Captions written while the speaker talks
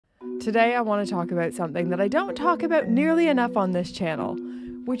Today I want to talk about something that I don't talk about nearly enough on this channel,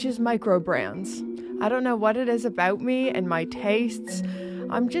 which is micro brands. I don't know what it is about me and my tastes.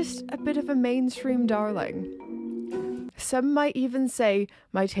 I'm just a bit of a mainstream darling. Some might even say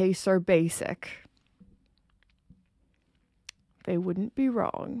my tastes are basic. They wouldn't be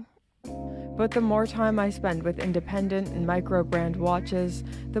wrong. But the more time I spend with independent and micro brand watches,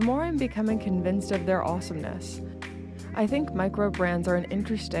 the more I'm becoming convinced of their awesomeness. I think micro brands are an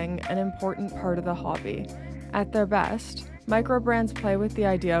interesting and important part of the hobby. At their best, micro brands play with the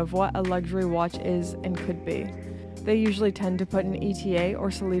idea of what a luxury watch is and could be. They usually tend to put an ETA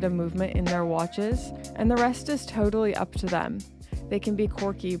or Solita movement in their watches, and the rest is totally up to them. They can be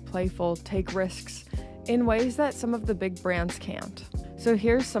quirky, playful, take risks, in ways that some of the big brands can't. So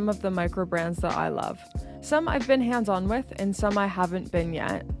here's some of the micro brands that I love. Some I've been hands-on with, and some I haven't been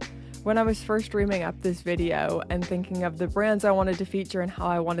yet. When I was first dreaming up this video and thinking of the brands I wanted to feature and how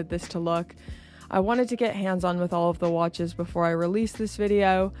I wanted this to look, I wanted to get hands-on with all of the watches before I released this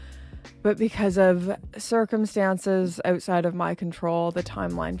video, but because of circumstances outside of my control, the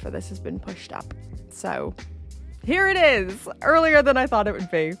timeline for this has been pushed up. So here it is, earlier than I thought it would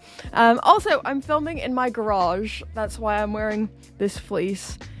be. Also, I'm filming in my garage. That's why I'm wearing this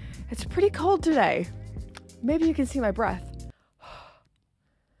fleece. It's pretty cold today. Maybe you can see my breath.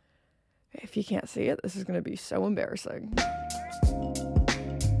 If you can't see it, this is going to be so embarrassing.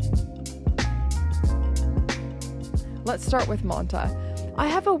 Let's start with Monta. I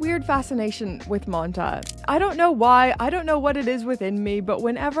have a weird fascination with Monta. I don't know why, I don't know what it is within me, but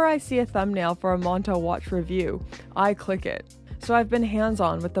whenever I see a thumbnail for a Monta watch review, I click it. So I've been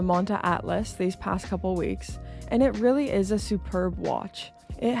hands-on with the Monta Atlas these past couple weeks, and it really is a superb watch.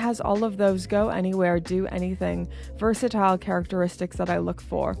 It has all of those go anywhere, do anything, versatile characteristics that I look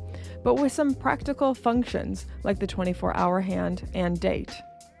for, but with some practical functions like the 24-hour hand and date.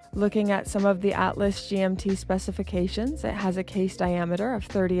 Looking at some of the Atlas GMT specifications, it has a case diameter of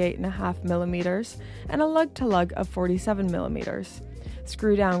 38.5 millimeters and a lug-to-lug of 47 millimeters.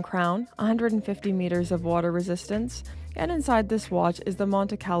 Screw-down crown, 150 meters of water resistance, and inside this watch is the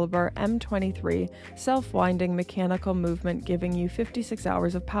Monta Caliber M23 self-winding mechanical movement giving you 56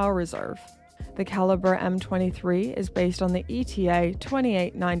 hours of power reserve. The Caliber M23 is based on the ETA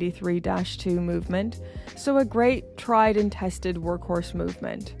 2893-2 movement, so a great tried and tested workhorse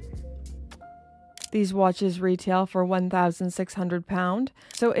movement. These watches retail for £1,600,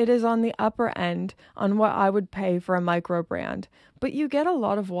 so it is on the upper end on what I would pay for a micro brand, but you get a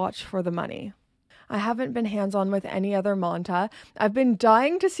lot of watch for the money. I haven't been hands-on with any other Monta. I've been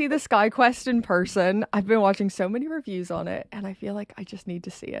dying to see the SkyQuest in person. I've been watching so many reviews on it, and I feel like I just need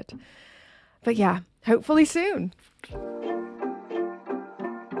to see it. But yeah, hopefully soon.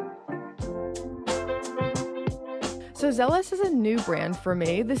 So Zelos is a new brand for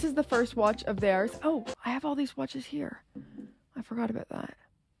me. This is the first watch of theirs. Oh, I have all these watches here. I forgot about that.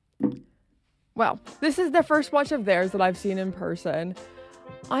 Well, this is the first watch of theirs that I've seen in person.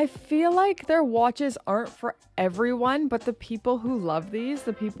 I feel like their watches aren't for everyone, but the people who love these,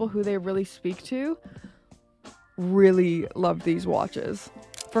 the people who they really speak to, really love these watches.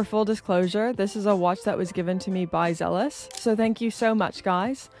 For full disclosure, this is a watch that was given to me by Zelos, so thank you so much,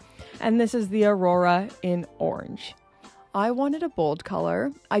 guys. And this is the Aurora in orange. I wanted a bold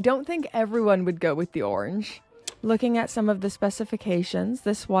color. I don't think everyone would go with the orange. Looking at some of the specifications,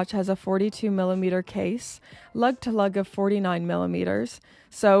 this watch has a 42 millimeter case, lug-to-lug of 49 millimeters,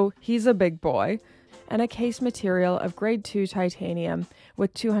 so he's a big boy, and a case material of grade 2 titanium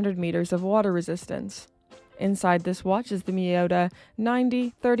with 200 meters of water resistance. Inside this watch is the Miyota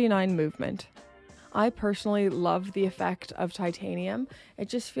 9039 movement. I personally love the effect of titanium. It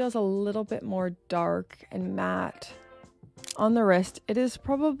just feels a little bit more dark and matte. On the wrist, it is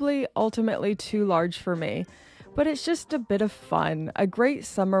probably ultimately too large for me, but it's just a bit of fun. A great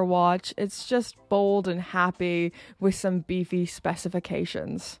summer watch. It's just bold and happy with some beefy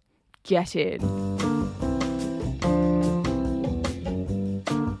specifications. Get in.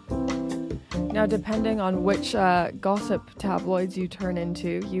 Now, depending on which gossip tabloids you turn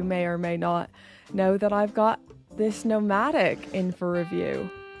into, you may or may not know that I've got this Nomadic in for review.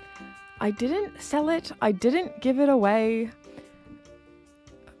 I didn't sell it. I didn't give it away.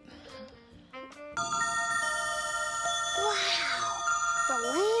 Wow, the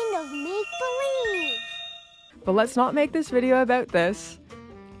land of make-believe. But let's not make this video about this.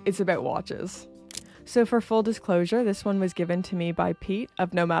 It's about watches. So for full disclosure, this one was given to me by Pete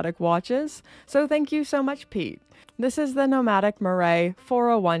of Nomadic Watches. So thank you so much, Pete. This is the Nomadic Marai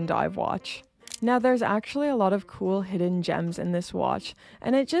 401 dive watch. Now there's actually a lot of cool hidden gems in this watch,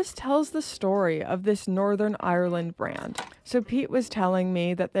 and it just tells the story of this Northern Ireland brand. So Pete was telling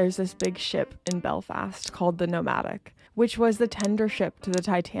me that there's this big ship in Belfast called the Nomadic, which was the tender ship to the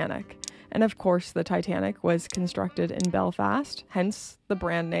Titanic. And of course the Titanic was constructed in Belfast, hence the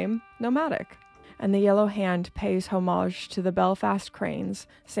brand name Nomadic. And the yellow hand pays homage to the Belfast cranes,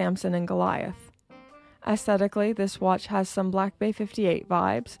 Samson and Goliath. Aesthetically, this watch has some Black Bay 58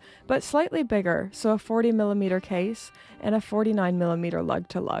 vibes, but slightly bigger, so a 40mm case and a 49mm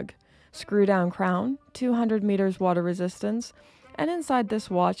lug-to-lug. Screw-down crown, 200 meters water resistance, and inside this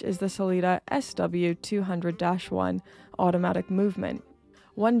watch is the Studi0 SW200-1 automatic movement.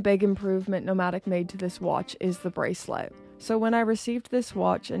 One big improvement Nomadic made to this watch is the bracelet. So when I received this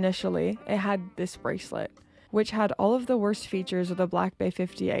watch initially, it had this bracelet, which had all of the worst features of the Black Bay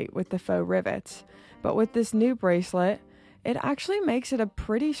 58 with the faux rivets. But with this new bracelet, it actually makes it a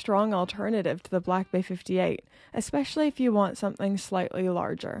pretty strong alternative to the Black Bay 58, especially if you want something slightly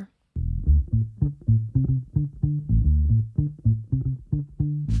larger.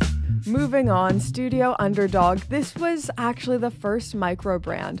 Moving on, Studi0 Underd0g. This was actually the first micro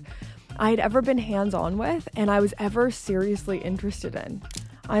brand I had ever been hands-on with and I was ever seriously interested in.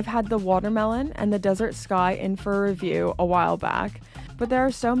 I've had the Watermelon and the Desert Sky in for a review a while back, but there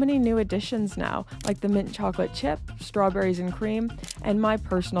are so many new additions now, like the mint chocolate chip, strawberries and cream, and my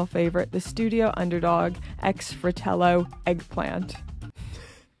personal favorite, the Studi0 Underd0g X Fratello eggplant.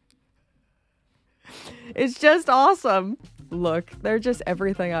 It's just awesome. Look, they're just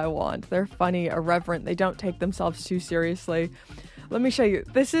everything I want. They're funny, irreverent, they don't take themselves too seriously. Let me show you.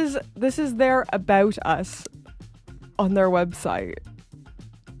 This is their About Us on their website.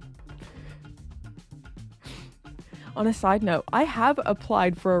 On a side note, I have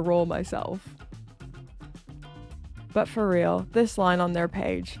applied for a role myself. But for real, this line on their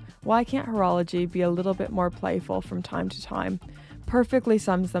page, "Why can't horology be a little bit more playful from time to time?" perfectly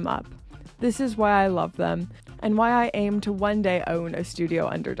sums them up. This is why I love them, and why I aim to one day own a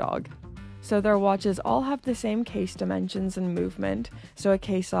Studi0 Underd0g. So their watches all have the same case dimensions and movement, so a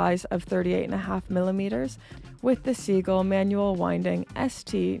case size of 38.5mm, with the Seagull manual winding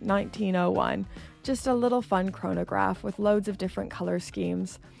ST1901, just a little fun chronograph with loads of different color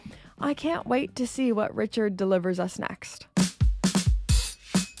schemes. I can't wait to see what Richard delivers us next.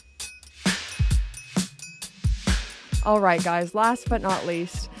 Alright guys, last but not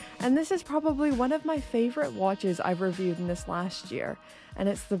least, and this is probably one of my favorite watches I've reviewed in this last year, and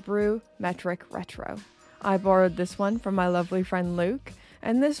it's the Brew Metric Retro. I borrowed this one from my lovely friend Luke,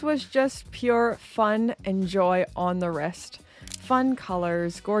 and this was just pure fun and joy on the wrist. Fun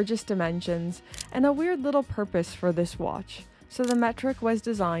colors, gorgeous dimensions, and a weird little purpose for this watch. So the metric was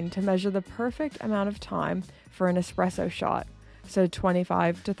designed to measure the perfect amount of time for an espresso shot, so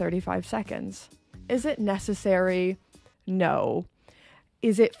 25 to 35 seconds. Is it necessary? No.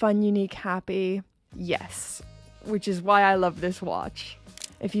 Is it fun, unique, happy? Yes. Which is why I love this watch.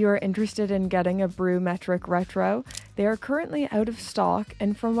 If you are interested in getting a Brew Metric Retro, they are currently out of stock,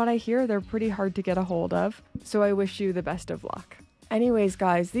 and from what I hear, they're pretty hard to get a hold of, so I wish you the best of luck. Anyways,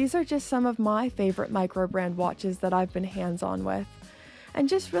 guys, these are just some of my favorite micro brand watches that I've been hands-on with, and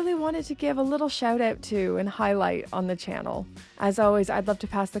just really wanted to give a little shout out to and highlight on the channel. As always, I'd love to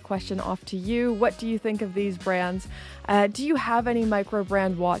pass the question off to you. What do you think of these brands? Do you have any micro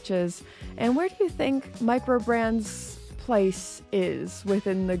brand watches? And where do you think micro brands' place is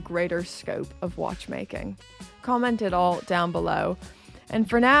within the greater scope of watchmaking? Comment it all down below. And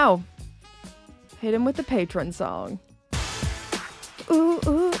for now, hit him with the patron song. Ooh,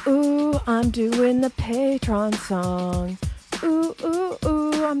 ooh, ooh, I'm doing the patron song. Ooh, ooh,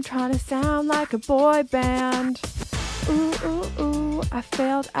 ooh, I'm trying to sound like a boy band. Ooh, ooh, ooh, I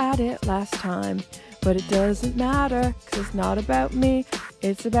failed at it last time. But it doesn't matter, 'cause it's not about me.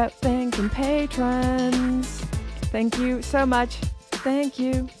 It's about thanking patrons. Thank you so much. Thank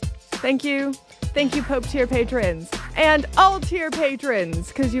you. Thank you. Thank you, Pope tier patrons. And all tier patrons,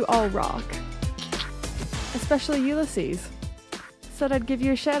 because you all rock. Especially Ulysses. Said I'd give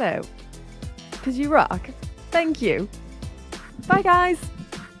you a shout out. Because you rock. Thank you. Bye, guys.